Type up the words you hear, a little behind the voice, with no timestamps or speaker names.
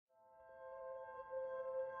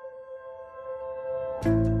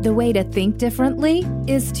The way to think differently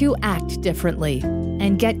is to act differently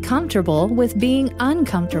and get comfortable with being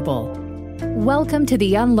uncomfortable. Welcome to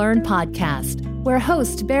the Unlearn Podcast, where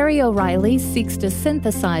host Barry O'Reilly seeks to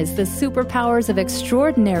synthesize the superpowers of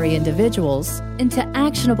extraordinary individuals into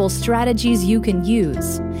actionable strategies you can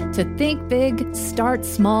use to think big, start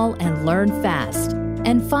small, and learn fast,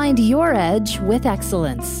 and find your edge with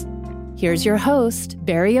excellence. Here's your host,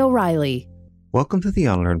 Barry O'Reilly. Welcome to the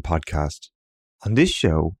Unlearn Podcast. On this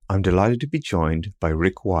show, I'm delighted to be joined by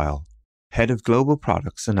Rick Weil, Head of Global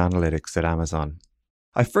Products and Analytics at Amazon.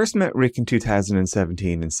 I first met Rick in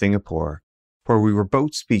 2017 in Singapore, where we were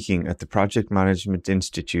both speaking at the Project Management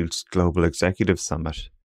Institute's Global Executive Summit,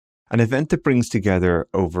 an event that brings together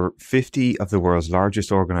over 50 of the world's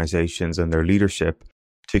largest organizations and their leadership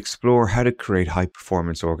to explore how to create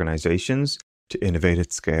high-performance organizations to innovate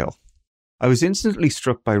at scale. I was instantly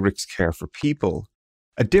struck by Rick's care for people,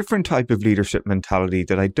 a different type of leadership mentality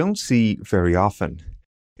that I don't see very often.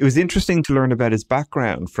 It was interesting to learn about his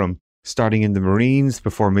background, from starting in the Marines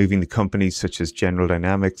before moving to companies such as General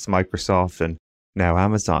Dynamics, Microsoft, and now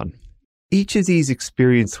Amazon. Each of these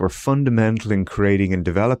experiences were fundamental in creating and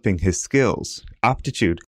developing his skills,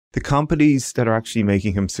 aptitude, the companies that are actually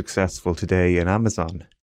making him successful today in Amazon.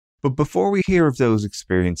 But before we hear of those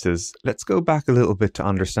experiences, let's go back a little bit to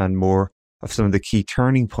understand more of some of the key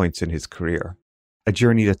turning points in his career. A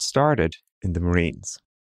journey that started in the Marines.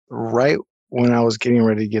 Right when I was getting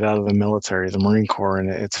ready to get out of the military, the Marine Corps, and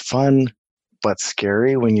it's fun but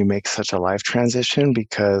scary when you make such a life transition,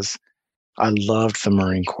 because I loved the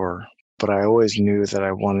Marine Corps, but I always knew that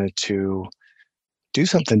I wanted to do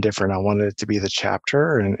something different. I wanted it to be the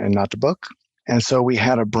chapter and not the book. And so we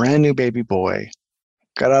had a brand new baby boy,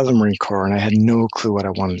 got out of the Marine Corps, and I had no clue what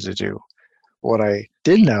I wanted to do. What I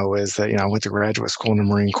did know is that, I went to graduate school in the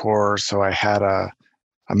Marine Corps, so I had a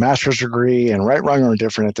master's degree, and right, wrong, or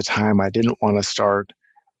indifferent at the time, I didn't want to start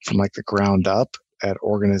from the ground up at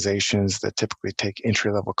organizations that typically take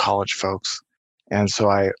entry-level college folks. And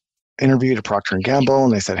so I interviewed at Procter & Gamble,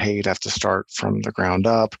 and they said, hey, you'd have to start from the ground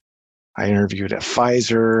up. I interviewed at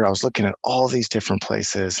Pfizer. I was looking at all these different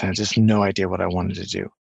places, and I had just no idea what I wanted to do.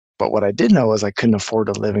 But what I did know is I couldn't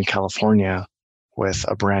afford to live in California with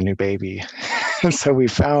a brand new baby. And so we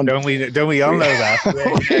found... Don't we all know that?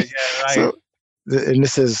 Yeah, right. So, and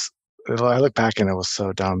this is, I look back and it was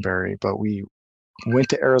so dumb, Barry, but we went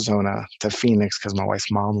to Arizona, to Phoenix, because my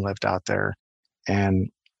wife's mom lived out there. And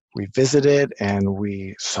we visited and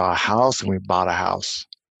we saw a house and we bought a house.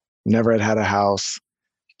 Never had a house,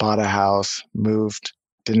 bought a house, moved,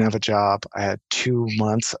 didn't have a job. I had 2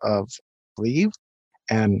 months of leave,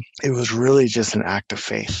 and it was really just an act of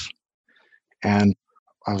faith. And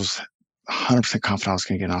I was 100% confident I was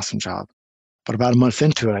going to get an awesome job. But about a month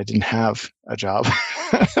into it, I didn't have a job.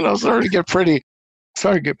 And I was starting to get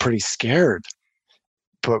pretty scared.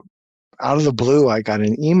 But out of the blue, I got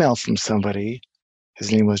an email from somebody.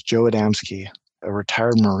 His name was Joe Adamski, a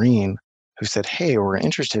retired Marine, who said, hey, we're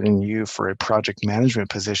interested in you for a project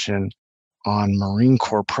management position on Marine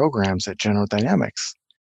Corps programs at General Dynamics.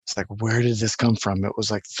 It's like, where did this come from? It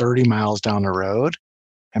was 30 miles down the road,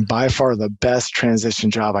 and by far the best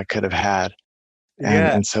transition job I could have had.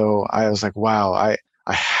 And so I was like, wow, I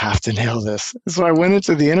have to nail this. So I went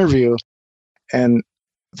into the interview, and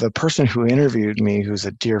the person who interviewed me, who's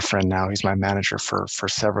a dear friend now, he's my manager for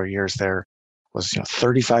several years there, was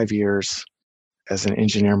 35 years as an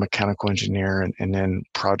engineer, mechanical engineer, and then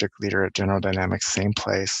project leader at General Dynamics, same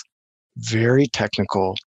place, very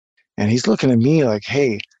technical. And he's looking at me like,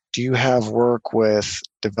 hey, do you have work with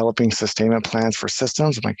developing sustainment plans for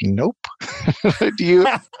systems? I'm like, nope.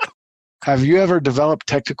 Have you ever developed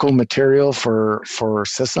technical material for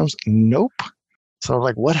systems? Nope. So I'm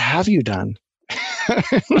like, what have you done?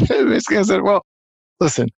 Basically, I said, well,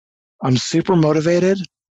 listen, I'm super motivated.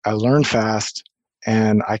 I learn fast,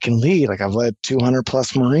 and I can lead. I've led 200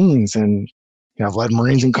 plus Marines, and I've led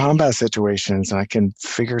Marines in combat situations, and I can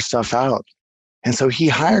figure stuff out. And so he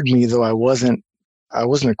hired me, though I wasn't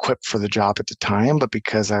equipped for the job at the time, but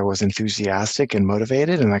because I was enthusiastic and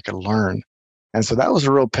motivated and I could learn. And so that was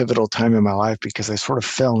a real pivotal time in my life, because I sort of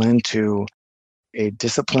fell into a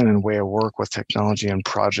discipline and way of work with technology and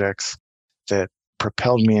projects that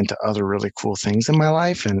propelled me into other really cool things in my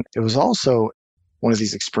life. And it was also one of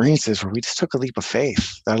these experiences where we just took a leap of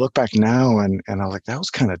faith. I look back now and I was like, that was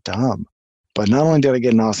kind of dumb. But not only did I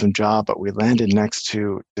get an awesome job, but we landed next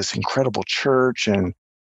to this incredible church, and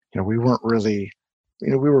we weren't really,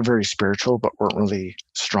 we were very spiritual, but weren't really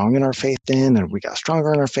strong in our faith then, and we got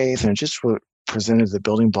stronger in our faith, and it just presented the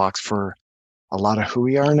building blocks for a lot of who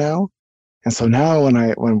we are now. And so now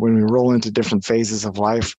when we roll into different phases of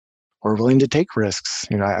life, we're willing to take risks.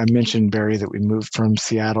 I mentioned, Barry, that we moved from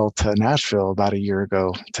Seattle to Nashville about a year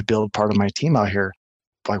ago to build part of my team out here.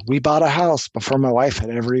 Like, we bought a house before my wife had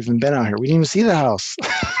ever even been out here. We didn't even see the house.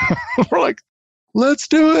 We're like, let's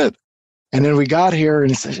do it. And then we got here,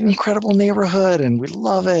 and it's an incredible neighborhood, and we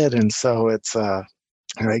love it. And so it's, I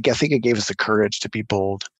think it gave us the courage to be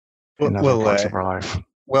bold in other parts of our life.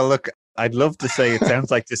 Well, look, I'd love to say it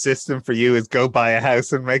sounds like the system for you is go buy a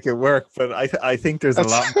house and make it work, but I think there's a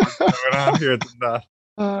lot more going on here than that.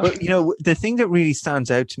 But, the thing that really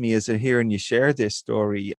stands out to me is hearing you share this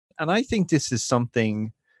story. And I think this is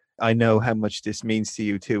something, I know how much this means to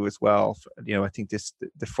you too as well. I think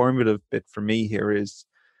the formative bit for me here is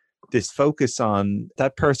this focus on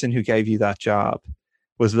that person who gave you that job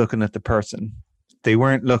was looking at the person. They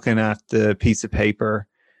weren't looking at the piece of paper.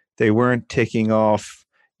 They weren't ticking off,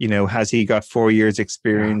 has he got 4 years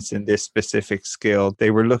experience in this specific skill?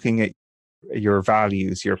 They were looking at your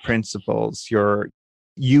values, your principles,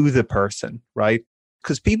 you the person, right?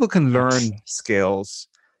 Because people can learn skills,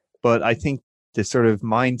 but I think the sort of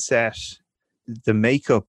mindset, the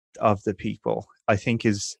makeup of the people, I think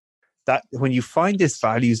is that when you find this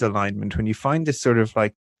values alignment, when you find this sort of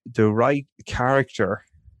like the right character,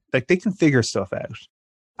 like they can figure stuff out.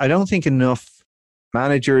 I don't think enough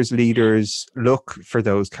managers, leaders look for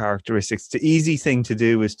those characteristics. The easy thing to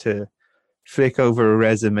do is to flick over a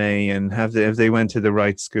resume and have they went to the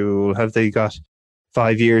right school, have they got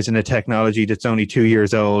 5 years in a technology that's only 2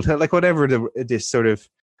 years old, like whatever this sort of.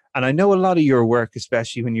 And I know a lot of your work,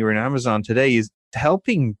 especially when you're in Amazon today, is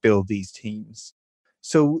helping build these teams.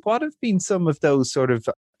 So what have been some of those sort of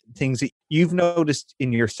things that you've noticed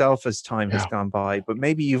in yourself as time has gone by, but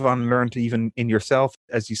maybe you've unlearned even in yourself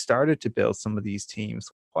as you started to build some of these teams?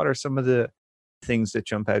 What are some of the things that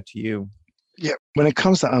jump out to you? Yeah, when it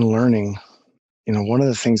comes to unlearning, one of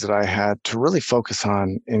the things that I had to really focus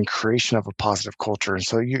on in creation of a positive culture. And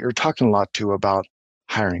so you're talking a lot too about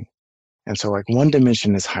hiring. And so like one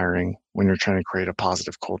dimension is hiring when you're trying to create a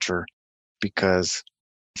positive culture, because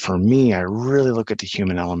for me, I really look at the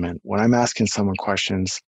human element. When I'm asking someone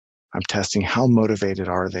questions, I'm testing how motivated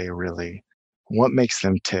are they really? What makes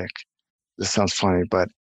them tick? This sounds funny, but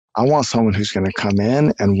I want someone who's going to come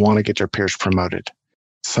in and want to get their peers promoted.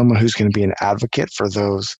 Someone who's going to be an advocate for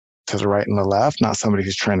those to the right and the left, not somebody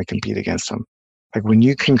who's trying to compete against them. Like when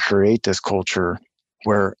you can create this culture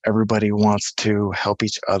where everybody wants to help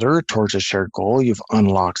each other towards a shared goal, you've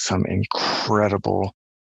unlocked some incredible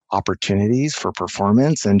opportunities for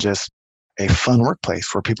performance and just a fun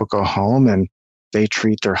workplace where people go home and they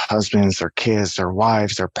treat their husbands, their kids, their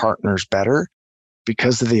wives, their partners better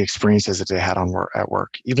because of the experiences that they had at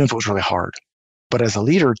work, even if it was really hard. But as a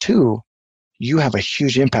leader too, you have a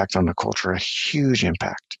huge impact on the culture, a huge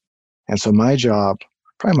impact. And so my job,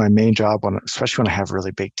 probably my main job, especially when I have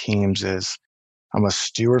really big teams, is I'm a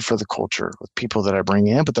steward for the culture with people that I bring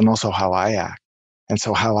in, but then also how I act. And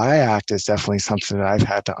so how I act is definitely something that I've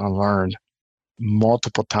had to unlearn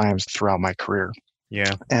multiple times throughout my career.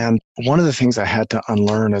 Yeah. And one of the things I had to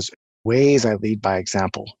unlearn is ways I lead by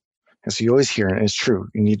example. And so you always hear, and it's true,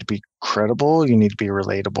 you need to be credible, you need to be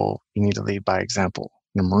relatable, you need to lead by example.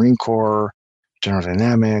 The Marine Corps, General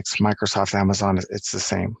Dynamics, Microsoft, Amazon, it's the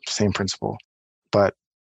same principle. But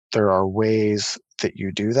there are ways that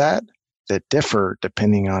you do that differ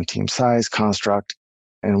depending on team size, construct.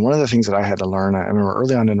 And one of the things that I had to learn, I remember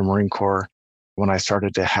early on in the Marine Corps, when I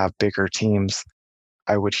started to have bigger teams,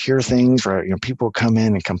 I would hear things where people would come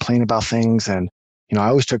in and complain about things. And I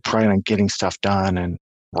always took pride on getting stuff done and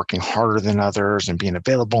working harder than others and being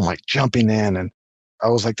available and like jumping in. And I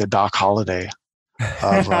was like the Doc Holliday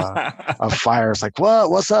of fire. It's like,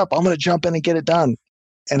 what's up? I'm going to jump in and get it done.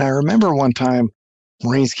 And I remember one time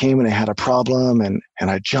Marines came and they had a problem and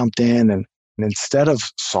I jumped in and instead of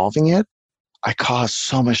solving it, I caused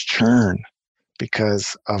so much churn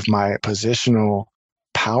because of my positional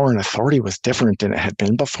power and authority was different than it had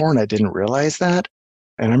been before. And I didn't realize that.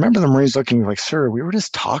 And I remember the Marines looking at me like, sir, we were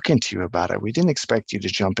just talking to you about it. We didn't expect you to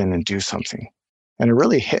jump in and do something. And it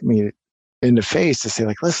really hit me in the face to say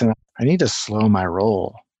like, listen, I need to slow my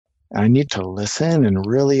roll. And I need to listen and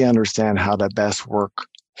really understand how to best work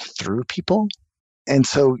through people. And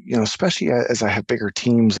so, especially as I have bigger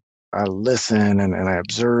teams, I listen and I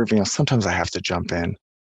observe, sometimes I have to jump in.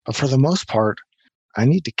 But for the most part, I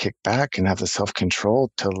need to kick back and have the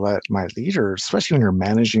self-control to let my leaders, especially when you're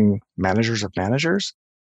managing managers of managers,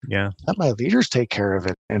 let my leaders take care of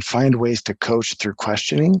it and find ways to coach through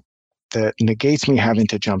questioning that negates me having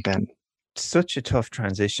to jump in. Such a tough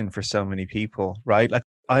transition for so many people, right? Like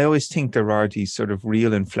I always think there are these sort of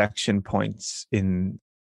real inflection points in,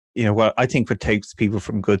 what I think what takes people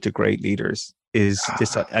from good to great leaders. is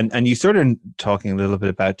this, and you sort of talking a little bit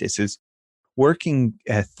about this, is working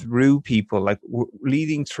through people, like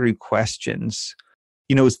leading through questions.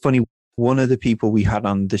 It's funny. One of the people we had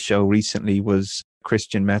on the show recently was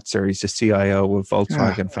Christian Metzer. He's the CIO of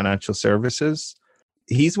Volkswagen Financial Services.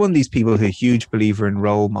 He's one of these people who's a huge believer in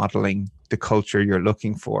role modeling the culture you're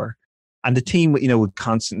looking for. And the team, would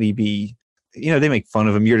constantly be, they make fun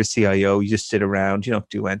of him. You're the CIO. You just sit around. You don't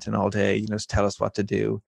do anything all day. Just tell us what to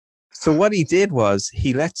do. So what he did was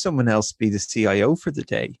he let someone else be the CIO for the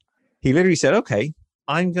day. He literally said, okay,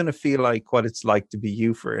 I'm going to feel like what it's like to be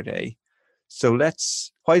you for a day. So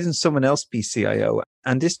why doesn't someone else be CIO?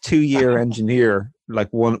 And this 2-year engineer, like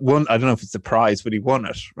won, I don't know if it's the prize, but he won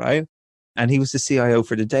it, right? And he was the CIO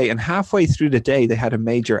for the day. And halfway through the day, they had a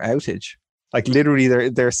major outage. Like literally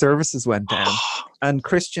their services went down. And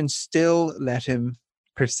Christian still let him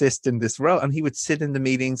persist in this role. And he would sit in the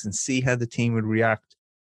meetings and see how the team would react.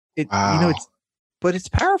 But it's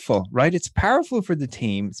powerful, right? It's powerful for the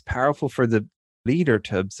team. It's powerful for the leader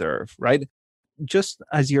to observe, right? Just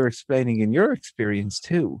as you're explaining in your experience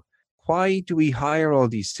too, why do we hire all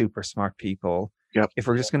these super smart people if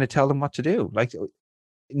we're just going to tell them what to do? Like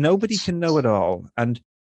nobody can know it all. And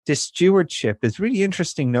this stewardship is really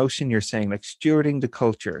interesting notion you're saying, like stewarding the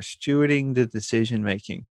culture, stewarding the decision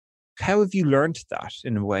making. How have you learned that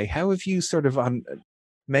in a way? How have you sort of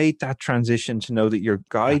made that transition to know that you're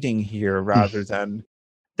guiding here rather than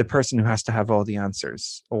the person who has to have all the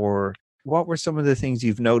answers? Or what were some of the things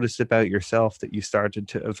you've noticed about yourself that you started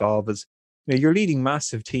to evolve as, you're leading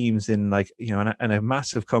massive teams in in a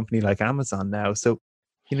massive company like Amazon now. So,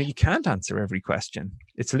 you can't answer every question.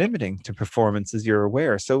 It's limiting to performance, as you're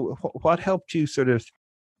aware. So what helped you sort of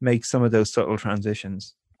make some of those subtle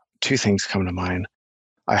transitions? 2 things come to mind.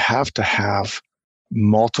 I have to have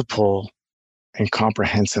multiple and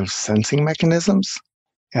comprehensive sensing mechanisms,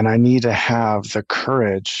 and I need to have the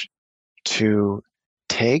courage to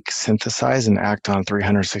take, synthesize, and act on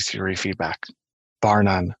 360-degree feedback, bar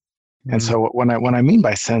none. Mm-hmm. And so when I mean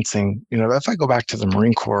by sensing, if I go back to the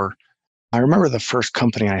Marine Corps, I remember the first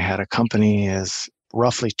company I had. A company is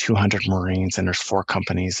roughly 200 Marines, and there's 4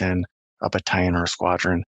 companies in a battalion or a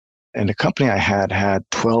squadron. And the company I had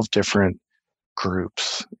 12 different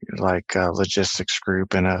groups, like a logistics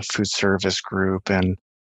group and a food service group and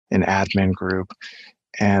an admin group.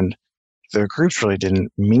 And the groups really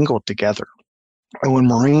didn't mingle together. And when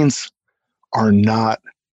Marines are not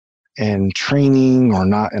in training or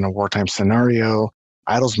not in a wartime scenario,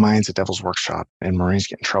 idle's mind's a devil's workshop, and Marines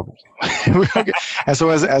get in trouble. And so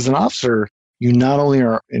as an officer, you not only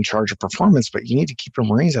are in charge of performance, but you need to keep your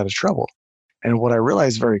Marines out of trouble. And what I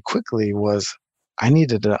realized very quickly was I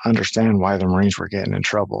needed to understand why the Marines were getting in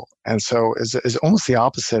trouble. And so it's almost the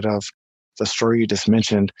opposite of the story you just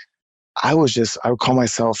mentioned. I would call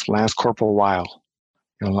myself Lance Corporal Weil.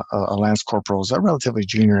 A Lance Corporal is a relatively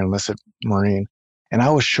junior enlisted Marine. And I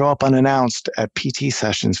would show up unannounced at PT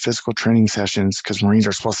sessions, physical training sessions, because Marines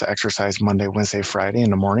are supposed to exercise Monday, Wednesday, Friday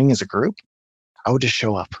in the morning as a group. I would just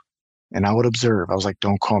show up and I would observe. I was like,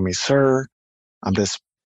 don't call me sir. I'm just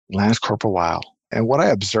Lance Corporal Weil. And what I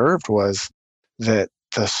observed was that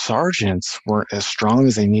the sergeants weren't as strong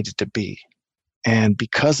as they needed to be. And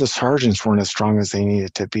because the sergeants weren't as strong as they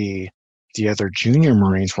needed to be, the other junior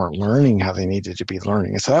Marines weren't learning how they needed to be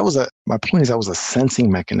learning. And so my point is that was a sensing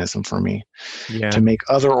mechanism for me to make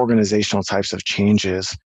other organizational types of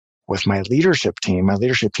changes with my leadership team. My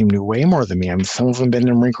leadership team knew way more than me. I mean, some of them been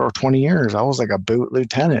in the Marine Corps 20 years. I was like a boot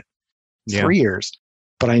lieutenant, 3 years.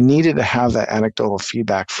 But I needed to have that anecdotal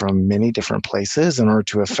feedback from many different places in order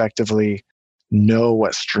to effectively know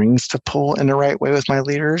what strings to pull in the right way with my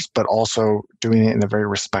leaders, but also doing it in a very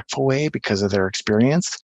respectful way because of their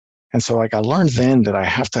experience. And so I learned then that I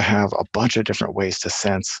have to have a bunch of different ways to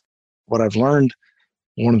sense. What I've learned,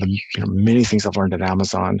 one of the many things I've learned at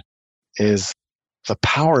Amazon is the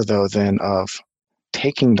power though then of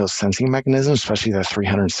taking those sensing mechanisms, especially the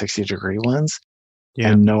 360-degree ones,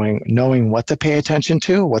 and knowing what to pay attention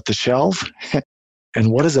to, what to shelve, and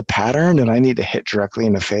what is a pattern that I need to hit directly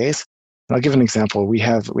in the face. And I'll give an example. We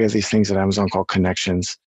have these things at Amazon called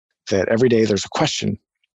connections that every day there's a question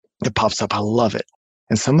that pops up. I love it.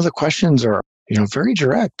 And some of the questions are, very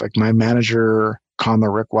direct. Like my manager,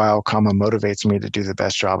 Rick Weil, motivates me to do the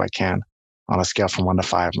best job I can on a scale from 1 to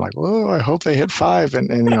 5. I'm like, oh, I hope they hit 5.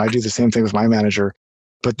 And I do the same thing with my manager.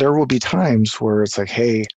 But there will be times where it's like,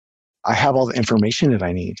 hey, I have all the information that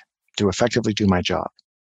I need to effectively do my job.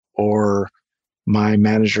 Or my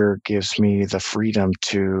manager gives me the freedom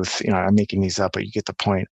to, I'm making these up, but you get the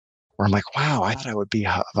point, where I'm like, wow, I thought I would be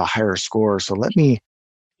of a higher score. So let me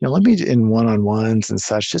let me in one-on-ones and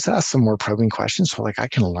such, just ask some more probing questions so like I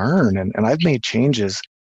can learn. And I've made changes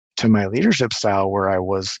to my leadership style where I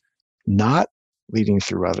was not leading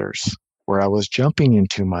through others, where I was jumping in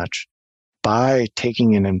too much by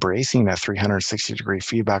taking and embracing that 360-degree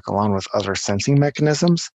feedback along with other sensing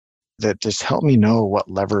mechanisms that just help me know what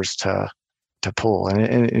levers to pull.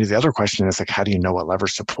 And the other question is like, how do you know what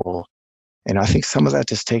levers to pull? And I think some of that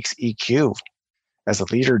just takes EQ. As a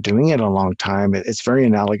leader doing it a long time, it's very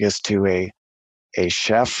analogous to a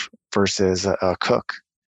chef versus a cook.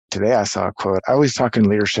 Today I saw a quote. I always talk in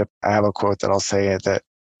leadership. I have a quote that I'll say that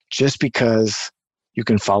just because you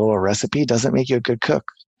can follow a recipe doesn't make you a good cook.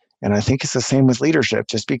 And I think it's the same with leadership.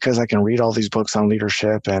 Just because I can read all these books on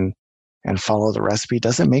leadership and follow the recipe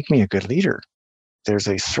doesn't make me a good leader. There's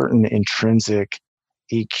a certain intrinsic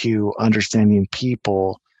EQ, understanding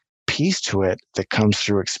people piece to it that comes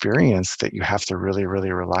through experience that you have to really,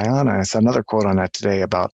 really rely on. And I saw another quote on that today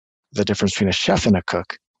about the difference between a chef and a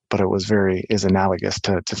cook, but it was is analogous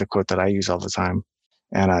to the quote that I use all the time.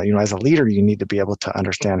 And, as a leader, you need to be able to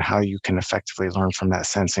understand how you can effectively learn from that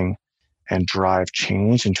sensing and drive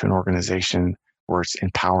change into an organization where it's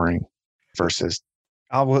empowering versus.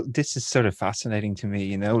 Oh, well, this is sort of fascinating to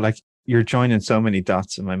me, like you're joining so many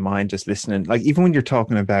dots in my mind just listening. Like even when you're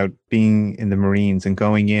talking about being in the Marines and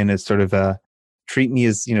going in as sort of treat me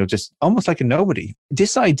as, just almost like a nobody.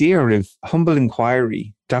 This idea of humble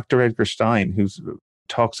inquiry, Dr. Edgar Stein, who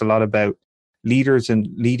talks a lot about leaders and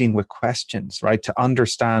leading with questions, right? To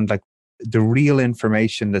understand like the real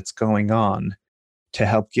information that's going on to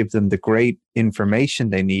help give them the great information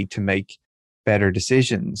they need to make better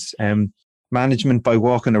decisions. Management by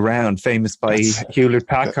walking around, famous by Hewlett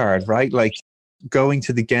Packard, right? Like going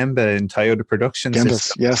to the Gemba in Toyota production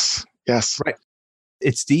system. Yes. Right.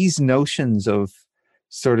 It's these notions of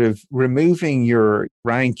sort of removing your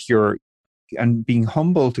rank, and being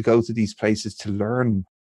humble to go to these places to learn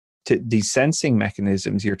to these sensing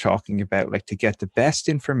mechanisms you're talking about, like to get the best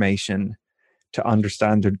information, to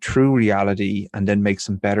understand the true reality, and then make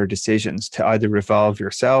some better decisions to either evolve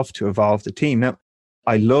yourself, to evolve the team. Now,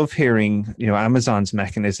 I love hearing, Amazon's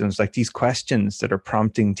mechanisms, like these questions that are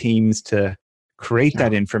prompting teams to create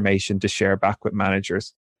that information to share back with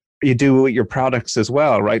managers. You do it with your products as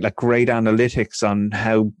well, right? Like great analytics on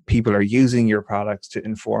how people are using your products to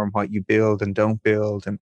inform what you build and don't build.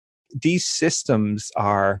 And these systems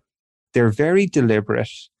they're very deliberate.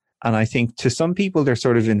 And I think to some people, they're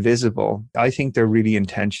sort of invisible. I think they're really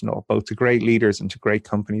intentional, both to great leaders and to great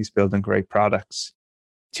companies building great products.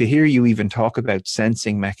 To hear you even talk about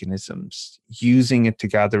sensing mechanisms, using it to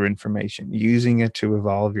gather information, using it to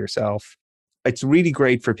evolve yourself, it's really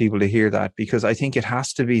great for people to hear that, because I think it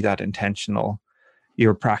has to be that intentional,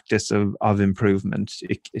 your practice of improvement.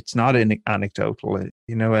 It's not anecdotal,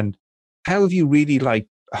 and how have you really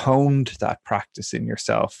honed that practice in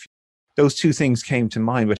yourself? Those two things came to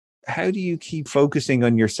mind, but how do you keep focusing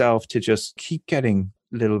on yourself to just keep getting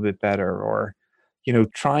a little bit better, or,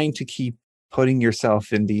 trying to keep putting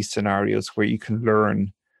yourself in these scenarios where you can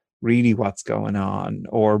learn really what's going on,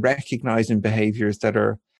 or recognizing behaviors that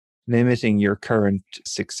are limiting your current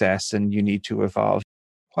success and you need to evolve?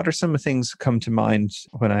 What are some of the things that come to mind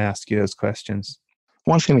when I ask you those questions?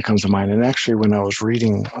 One thing that comes to mind, and actually when I was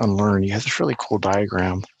reading Unlearn, you had this really cool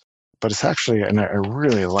diagram, but it's actually, and I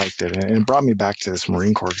really liked it, and it brought me back to this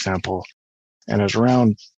Marine Corps example, and it was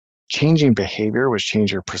around changing behavior, which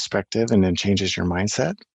changes your perspective and then changes your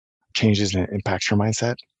mindset. Changes and impacts your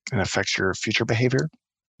mindset and affects your future behavior.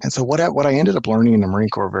 And so what I ended up learning in the Marine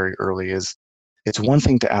Corps very early is it's one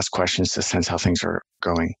thing to ask questions to sense how things are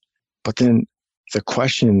going, but then the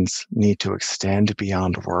questions need to extend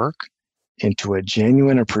beyond work into a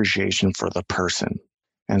genuine appreciation for the person.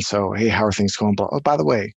 And so, hey, how are things going? Oh, by the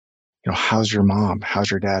way, how's your mom? How's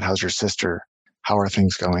your dad? How's your sister? How are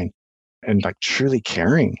things going? And truly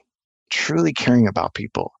caring about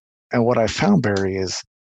people. And what I found, Barry, is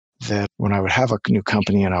that when I would have a new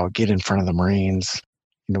company and I would get in front of the Marines,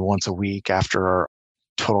 once a week after our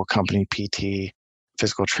total company PT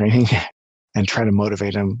physical training and try to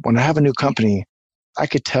motivate them. When I have a new company, I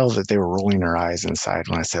could tell that they were rolling their eyes inside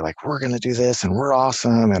when I say we're going to do this and we're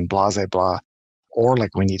awesome and blah, blah, blah. Or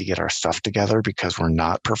we need to get our stuff together because we're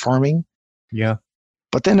not performing. Yeah.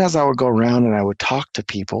 But then as I would go around and I would talk to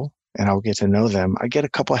people and I would get to know them, I get a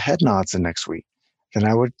couple of head nods the next week. Then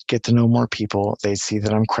I would get to know more people. They see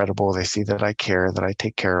that I'm credible. They see that I care, that I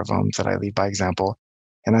take care of them, that I lead by example.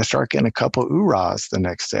 And I start getting a couple oorahs the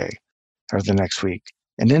next day or the next week.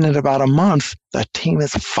 And then in about a month, the team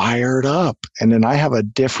is fired up. And then I have a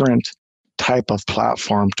different type of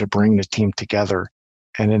platform to bring the team together.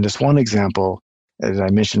 And in this one example, as I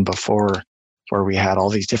mentioned before, where we had all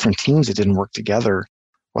these different teams that didn't work together.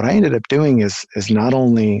 What I ended up doing is not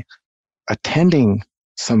only attending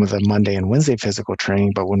some of the Monday and Wednesday physical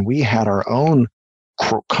training, but when we had our own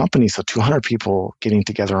company, so 200 people getting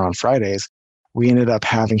together on Fridays, we ended up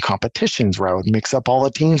having competitions where I would mix up all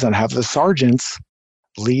the teams and have the sergeants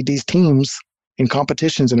lead these teams in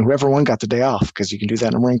competitions, and whoever won got the day off, because you can do that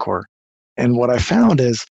in the Marine Corps. And what I found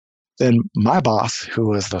is then my boss, who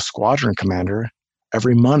was the squadron commander,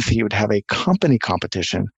 every month he would have a company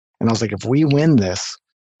competition. And I was like, if we win this,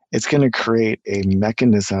 it's going to create a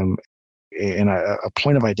mechanism and a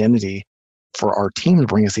point of identity for our team to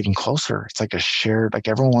bring us even closer. It's like a shared, like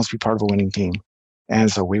everyone wants to be part of a winning team. And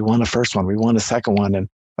so we won the first one, we won the second one. And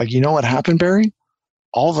like, you know what happened, Barry?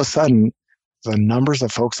 All of a sudden, the numbers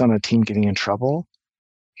of folks on a team getting in trouble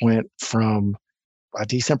went from a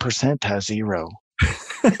decent percent to 0.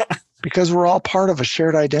 Because we're all part of a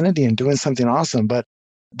shared identity and doing something awesome. But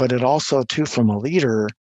it also, too, from a leader,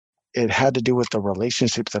 it had to do with the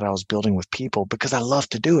relationships that I was building with people, because I love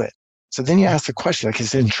to do it. So then you ask the question, like,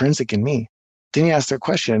 it's intrinsic in me. Then you ask the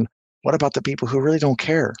question, what about the people who really don't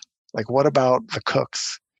care? Like, what about the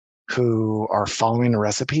cooks who are following a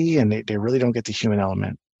recipe and they really don't get the human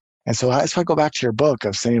element? And so if I go back to your book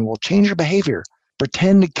of saying, well, change your behavior,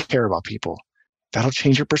 pretend to care about people. That'll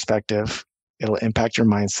change your perspective. It'll impact your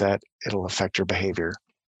mindset. It'll affect your behavior.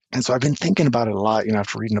 And so I've been thinking about it a lot,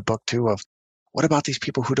 after reading a book too, of what about these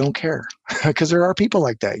people who don't care? Because there are people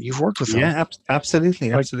like that. You've worked with them. Yeah,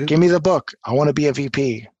 absolutely. Like, Absolutely. give me the book. I want to be a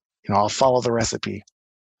VP. I'll follow the recipe.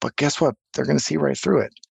 But guess what? They're going to see right through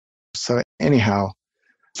it. So anyhow,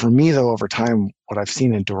 for me though, over time, what I've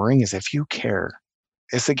seen enduring is if you care,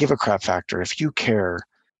 it's a give a crap factor. If you care,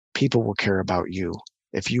 people will care about you.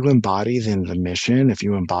 If you embody then the mission, if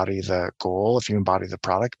you embody the goal, if you embody the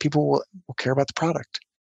product, people will care about the product.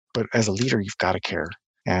 But as a leader, you've got to care.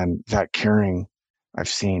 And that caring, I've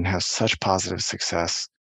seen, has such positive success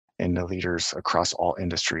in the leaders across all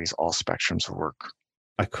industries, all spectrums of work.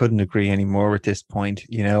 I couldn't agree any more at this point.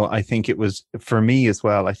 I think it was, for me as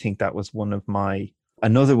well, I think that was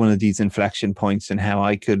another one of these inflection points in how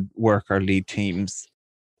I could work or lead teams.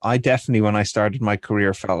 I definitely, when I started my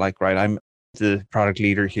career, felt like, right, I'm the product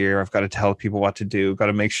leader here. I've got to tell people what to do, got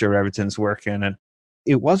to make sure everything's working. And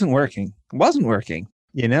it wasn't working.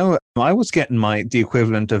 I was getting the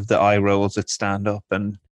equivalent of the eye rolls at stand up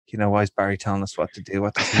and, why is Barry telling us what to do?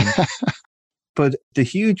 What does he mean? But the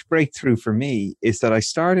huge breakthrough for me is that I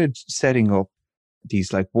started setting up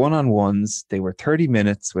these like one-on-ones. They were 30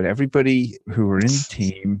 minutes with everybody who were in the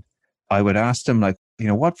team. I would ask them like,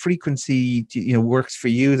 what frequency works for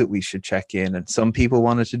you that we should check in? And some people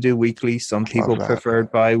wanted to do weekly. Some people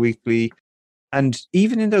preferred bi-weekly. And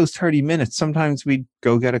even in those 30 minutes, sometimes we'd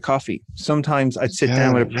go get a coffee. Sometimes I'd sit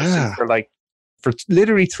down with a person for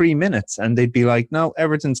literally 3 minutes and they'd be like, no,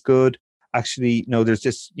 everything's good. Actually, no, there's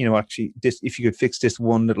this, this, if you could fix this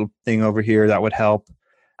one little thing over here, that would help.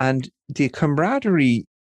 And the camaraderie,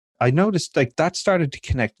 I noticed like that started to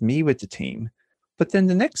connect me with the team. But then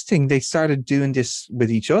the next thing, they started doing this with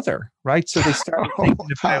each other, right? So they started thinking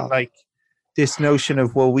about like this notion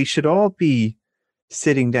of, well, we should all be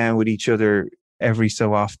sitting down with each other every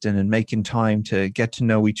so often and making time to get to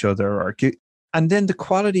know each other. And then the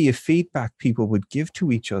quality of feedback people would give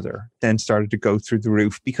to each other then started to go through the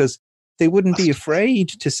roof, because they wouldn't be afraid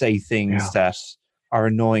to say things that are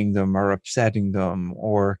annoying them or upsetting them,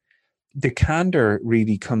 or the candor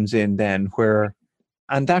really comes in then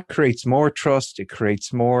and that creates more trust. It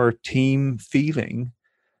creates more team feeling.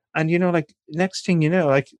 And, like next thing,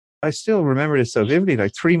 like I still remember this so vividly,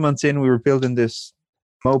 like 3 months in, we were building this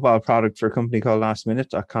mobile product for a company called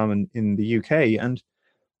lastminute.com in the UK. And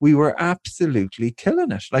we were absolutely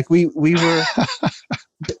killing it. Like we were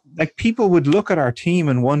like, people would look at our team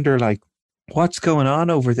and wonder like, what's going on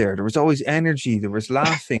over there? There was always energy. There was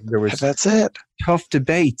laughing. There was that's it. Tough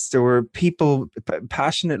debates. There were people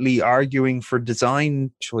passionately arguing for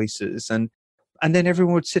design choices. And then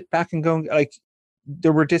everyone would sit back and go like,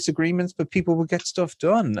 there were disagreements, but people would get stuff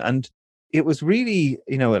done. And it was really,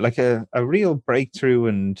 like a real breakthrough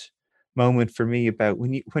and moment for me about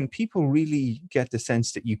when people really get the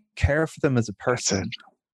sense that you care for them as a person.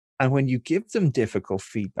 And when you give them difficult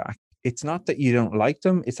feedback, it's not that you don't like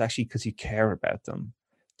them, it's actually because you care about them,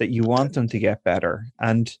 that you want them to get better.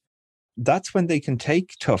 And that's when they can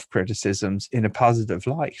take tough criticisms in a positive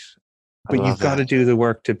light. But you've got to do the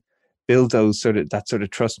work to build that sort of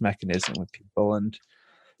trust mechanism with people. And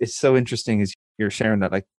it's so interesting as you're sharing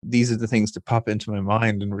that, like, these are the things that pop into my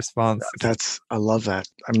mind in response. I love that.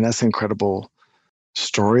 I mean, that's an incredible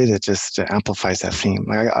story that just amplifies that theme.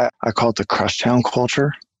 Like I call it the crush town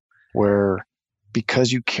culture, where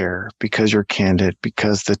because you care, because you're candid,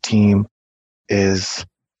 because the team is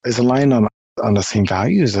aligned on the same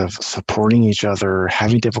values of supporting each other,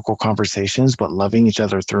 having difficult conversations, but loving each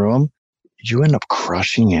other through them, you end up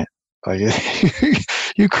crushing it. Like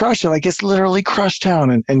you crush it. Like it's literally crush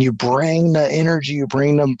town, and you bring the energy, you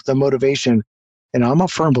bring the motivation. And I'm a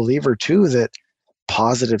firm believer too that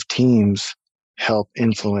positive teams help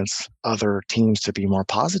influence other teams to be more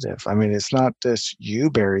positive. I mean, it's not just you,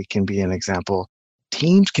 Barry, can be an example.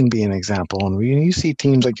 Teams can be an example. And when you see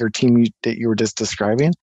teams like your team that you were just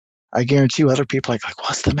describing, I guarantee you other people are like,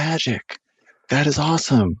 what's the magic? That is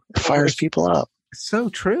awesome. It fires people up. So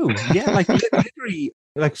true. Yeah, like literally,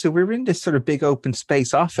 like, so we're in this sort of big open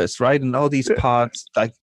space office, right? And all these pods,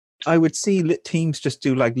 like I would see teams just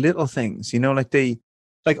do like little things,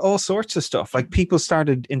 like all sorts of stuff. Like people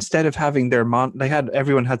started, instead of having their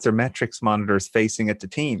everyone had their metrics monitors facing at the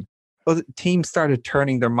team. Well, the team started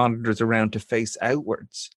turning their monitors around to face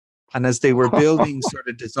outwards. And as they were building sort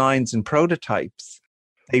of designs and prototypes,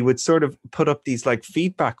 they would sort of put up these like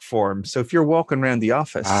feedback forms. So if you're walking around the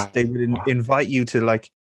office, they would invite you to like,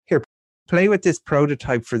 here, play with this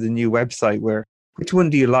prototype for the new website. Which one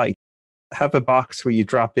do you like? Have a box where you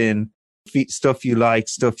drop in stuff you like,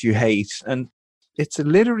 stuff you hate. And it's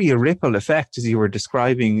literally a ripple effect, as you were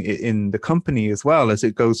describing in the company as well, as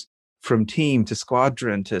it goes from team to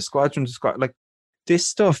squadron to squadron to squadron. Like this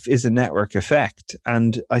stuff is a network effect.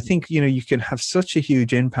 And I think, you can have such a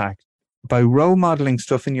huge impact by role modeling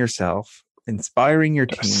stuff in yourself, inspiring your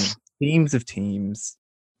team, teams of teams.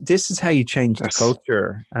 This is how you change the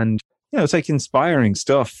culture. And, it's like inspiring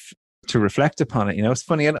stuff to reflect upon it. It's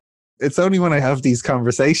funny. And it's only when I have these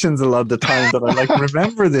conversations a lot of the time that I like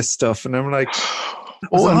remember this stuff. And I'm like,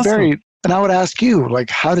 and Barry, and I would ask you, like,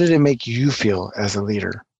 how did it make you feel as a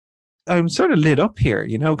leader? I'm sort of lit up here,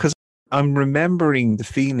 because I'm remembering the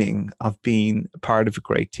feeling of being a part of a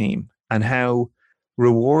great team and how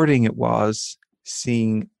rewarding it was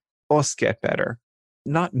seeing us get better.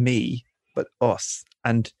 Not me, but us.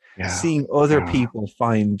 And seeing other people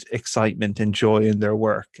find excitement and joy in their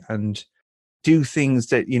work and do things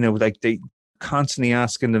that, like they constantly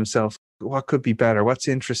asking themselves, what could be better? What's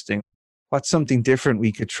interesting? What's something different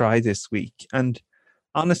we could try this week? And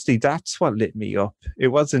honestly, that's what lit me up. It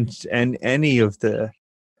wasn't any of the,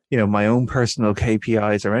 my own personal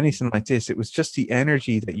KPIs or anything like this. It was just the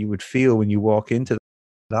energy that you would feel when you walk into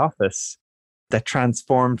the office that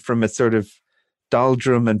transformed from a sort of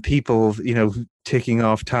doldrum and people, ticking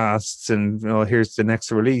off tasks and here's the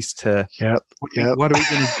next release to what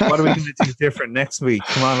are we going to do different next week?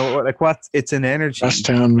 Come on, it's an energy. Rush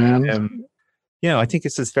town, man. I think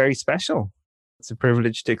it's just very special. It's a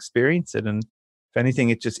privilege to experience it, and if anything,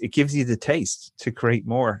 it gives you the taste to create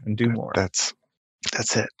more and do more. That's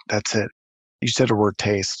it. You said a word,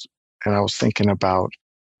 taste, and I was thinking about.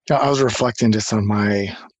 I was reflecting just on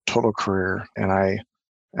my total career, and I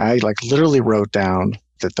like literally wrote down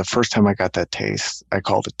that the first time I got that taste, I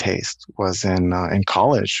called it taste, was in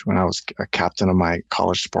college when I was a captain of my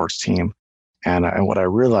college sports team. And what I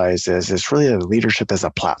realized is it's really leadership as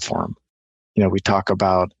a platform. We talk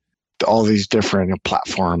about all these different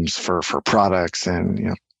platforms for products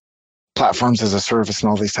and, platforms as a service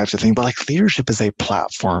and all these types of things. But like leadership is a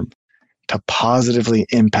platform to positively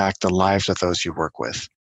impact the lives of those you work with.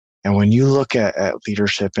 And when you look at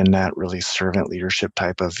leadership in that really servant leadership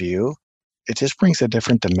type of view, it just brings a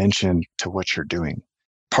different dimension to what you're doing.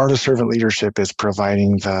 Part of servant leadership is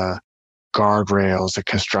providing the guardrails, the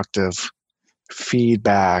constructive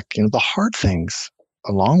feedback, the hard things,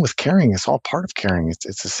 along with caring. It's all part of caring.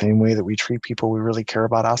 It's the same way that we treat people we really care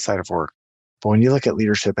about outside of work. But when you look at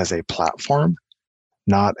leadership as a platform,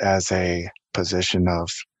 not as a position of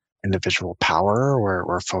individual power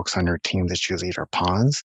where folks on your team that you lead are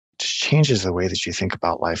pawns, it just changes the way that you think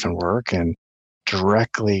about life and work and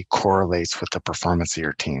directly correlates with the performance of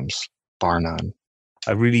your teams, bar none.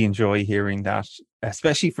 I really enjoy hearing that,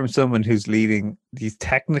 especially from someone who's leading these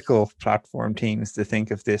technical platform teams, to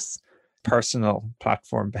think of this personal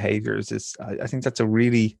platform behaviors. I think that's a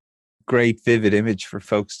really great, vivid image for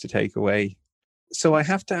folks to take away. So I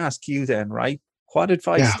have to ask you then, right? What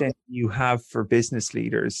advice then do you have for business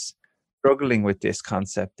leaders struggling with this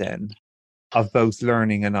concept then of both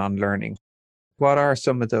learning and unlearning? What are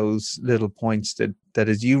some of those little points that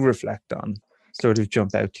as you reflect on sort of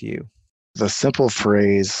jump out to you? The simple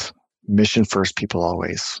phrase, mission first, people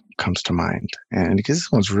always, comes to mind. And because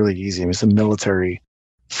this one's really easy, it's a military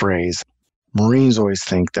phrase. Marines always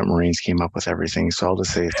think that Marines came up with everything. So I'll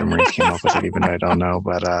just say if the Marines came up with it, even though I don't know.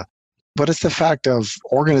 But it's the fact of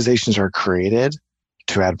organizations are created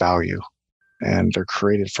to add value, and they're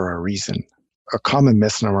created for a reason. a common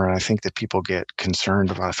misnomer, and I think that people get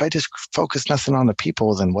concerned about, if I just focus nothing on the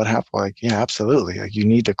people, then what happens? Like, yeah, absolutely. Like, you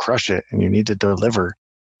need to crush it and you need to deliver.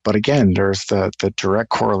 But again, there's the direct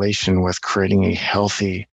correlation with creating a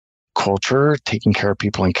healthy culture, taking care of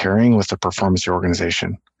people and caring with the performance of your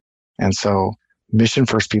organization. And so mission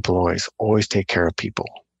first people always take care of people.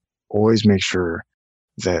 Always make sure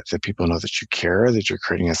that people know that you care, that you're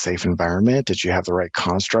creating a safe environment, that you have the right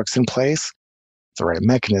constructs in place, the right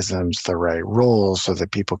mechanisms, the right roles, so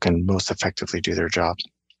that people can most effectively do their job.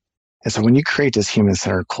 And so when you create this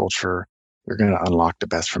human-centered culture, you're going to unlock the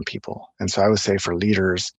best from people. And so I would say for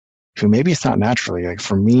leaders who maybe it's not naturally, like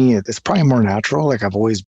for me, it's probably more natural. Like I've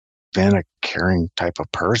always been a caring type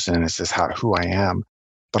of person. It's just who I am.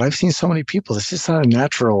 But I've seen so many people, it's just not a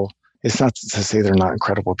natural. It's not to say they're not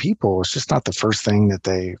incredible people. It's just not the first thing that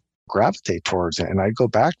they gravitate towards. And I go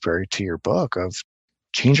back, Barry, to your book of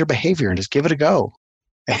change your behavior and just give it a go.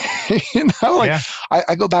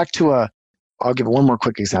 I go back to I'll give one more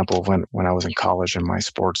quick example of when I was in college and my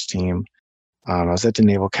sports team. I was at the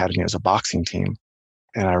Naval Academy. It was a boxing team.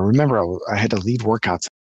 And I remember I had to lead workouts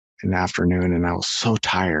in the afternoon and I was so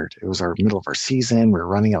tired. It was our middle of our season. We were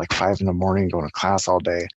running at like 5 a.m, going to class all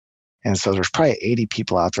day. And so there's probably 80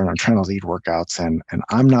 people out there and I'm trying to lead workouts and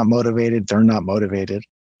I'm not motivated. They're not motivated.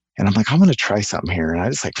 And I'm like, I'm going to try something here. And I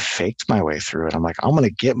just like faked my way through it. I'm like, I'm going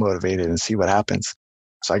to get motivated and see what happens.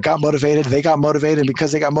 So I got motivated. They got motivated. And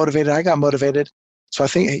because they got motivated, I got motivated. So I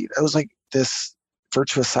think it was like this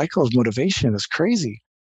virtuous cycle of motivation. Is crazy.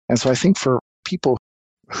 And so I think for people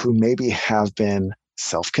who maybe have been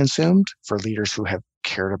self-consumed, for leaders who have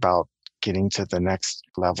cared about getting to the next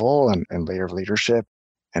level and layer of leadership,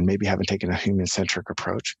 and maybe haven't taken a human-centric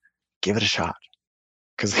approach, give it a shot.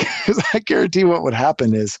 Because I guarantee what would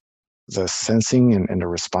happen is the sensing and the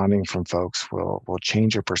responding from folks will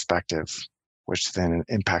change your perspective, which then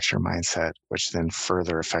impacts your mindset, which then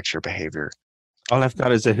further affects your behavior. All I've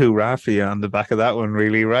got is a hoorah for you on the back of that one,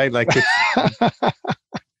 really, right? Like,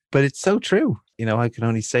 but it's so true. I can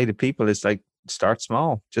only say to people, it's like, start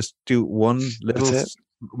small. Just do one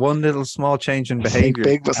little small change in behavior. Think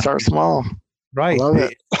big, but start small. Right. Love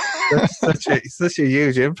it. That's such a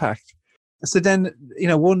huge impact. So then,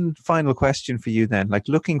 one final question for you then, like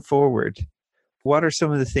looking forward, what are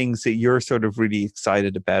some of the things that you're sort of really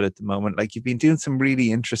excited about at the moment? Like you've been doing some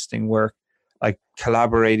really interesting work, like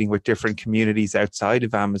collaborating with different communities outside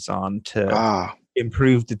of Amazon to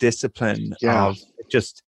improve the discipline of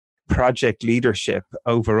just project leadership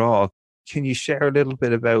overall. Can you share a little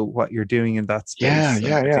bit about what you're doing in that space?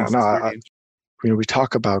 Yeah. No, we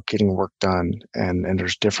talk about getting work done and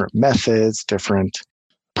there's different methods, different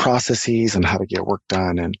processes and how to get work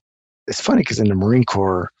done. And it's funny because in the Marine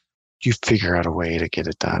Corps, you figure out a way to get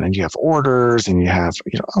it done and you have orders and you have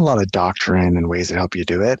a lot of doctrine and ways that help you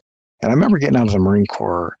do it. And I remember getting out of the Marine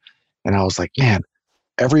Corps and I was like, man,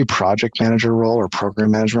 every project manager role or program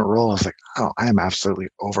management role, I was like, oh, I am absolutely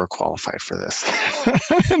overqualified for this.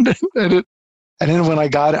 and then when I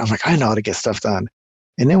got it, I'm like, I know how to get stuff done.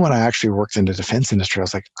 And then when I actually worked in the defense industry, I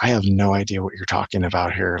was like, I have no idea what you're talking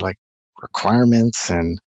about here. Like requirements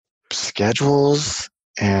and schedules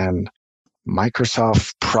and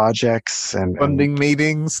Microsoft projects and funding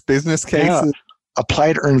meetings, business cases,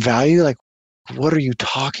 applied earned value. Like, what are you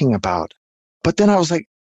talking about? But then I was like,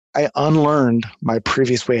 I unlearned my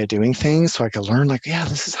previous way of doing things so I could learn like,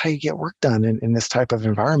 this is how you get work done in this type of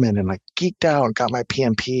environment, and like geeked out and got my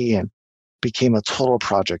PMP and became a total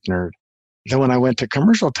project nerd. Then when I went to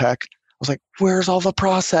commercial tech, I was like, where's all the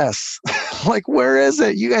process? Like, where is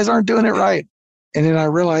it? You guys aren't doing it right. And then I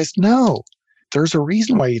realized, no, there's a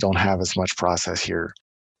reason why you don't have as much process here.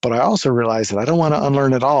 But I also realized that I don't want to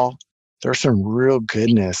unlearn it all. There's some real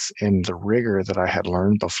goodness in the rigor that I had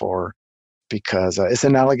learned before, because it's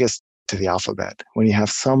analogous to the alphabet. When you have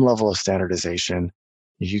some level of standardization,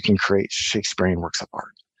 you can create Shakespearean works of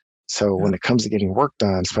art. So when it comes to getting work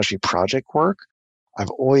done, especially project work, I've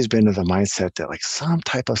always been of the mindset that like some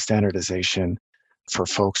type of standardization for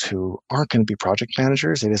folks who aren't going to be project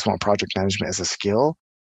managers, they just want project management as a skill,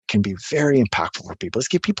 can be very impactful for people. Let's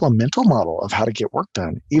give people a mental model of how to get work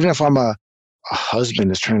done. Even if I'm a husband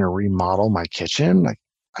that's trying to remodel my kitchen, like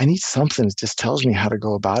I need something that just tells me how to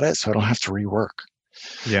go about it so I don't have to rework.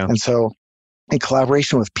 Yeah. And so in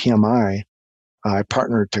collaboration with PMI, I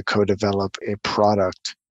partnered to co-develop a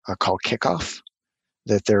product called Kickoff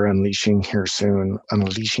that they're unleashing here soon,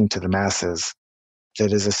 unleashing to the masses,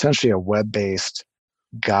 that is essentially a web-based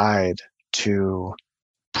guide to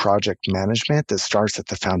project management that starts at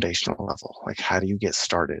the foundational level. Like, how do you get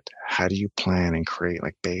started? How do you plan and create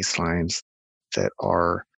like baselines that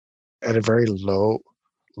are at a very low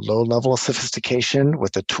low level of sophistication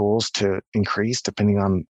with the tools to increase depending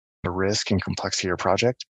on the risk and complexity of your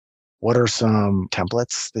project? What are some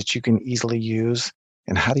templates that you can easily use?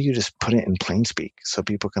 And how do you just put it in plain speak so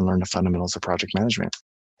people can learn the fundamentals of project management?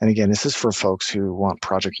 And again, this is for folks who want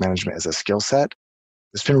project management as a skill set.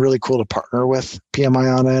 It's been really cool to partner with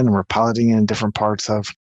PMI on it, and we're piloting it in different parts of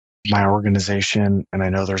my organization. And I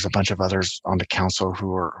know there's a bunch of others on the council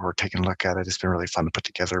who are taking a look at it. It's been really fun to put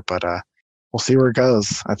together, but we'll see where it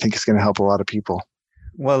goes. I think it's going to help a lot of people.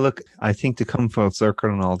 Well, look, I think to come full circle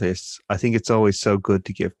on all this, I think it's always so good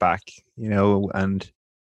to give back, and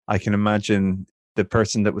I can imagine the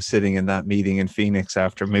person that was sitting in that meeting in Phoenix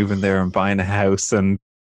after moving there and buying a house and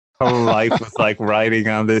whole life was like riding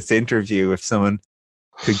on this interview if someone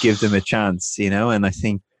could give them a chance, and I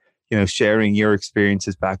think, sharing your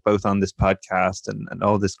experiences back both on this podcast and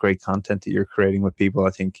all this great content that you're creating with people,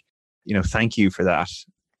 I think, thank you for that.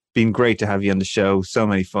 Been great to have you on the show. So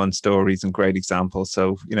many fun stories and great examples.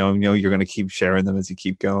 So, I know you're going to keep sharing them as you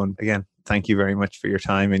keep going. Again, thank you very much for your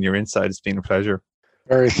time and your insight. It's been a pleasure.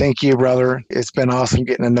 Barry, thank you, brother. It's been awesome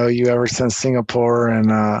getting to know you ever since Singapore,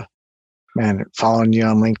 and following you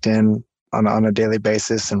on LinkedIn on a daily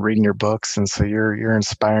basis and reading your books. And so you're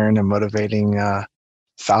inspiring and motivating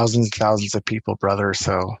thousands and thousands of people, brother.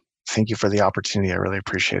 So thank you for the opportunity. I really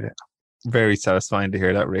appreciate it. Very satisfying to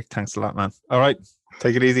hear that, Rick. Thanks a lot, man. All right.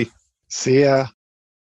 Take it easy. See ya.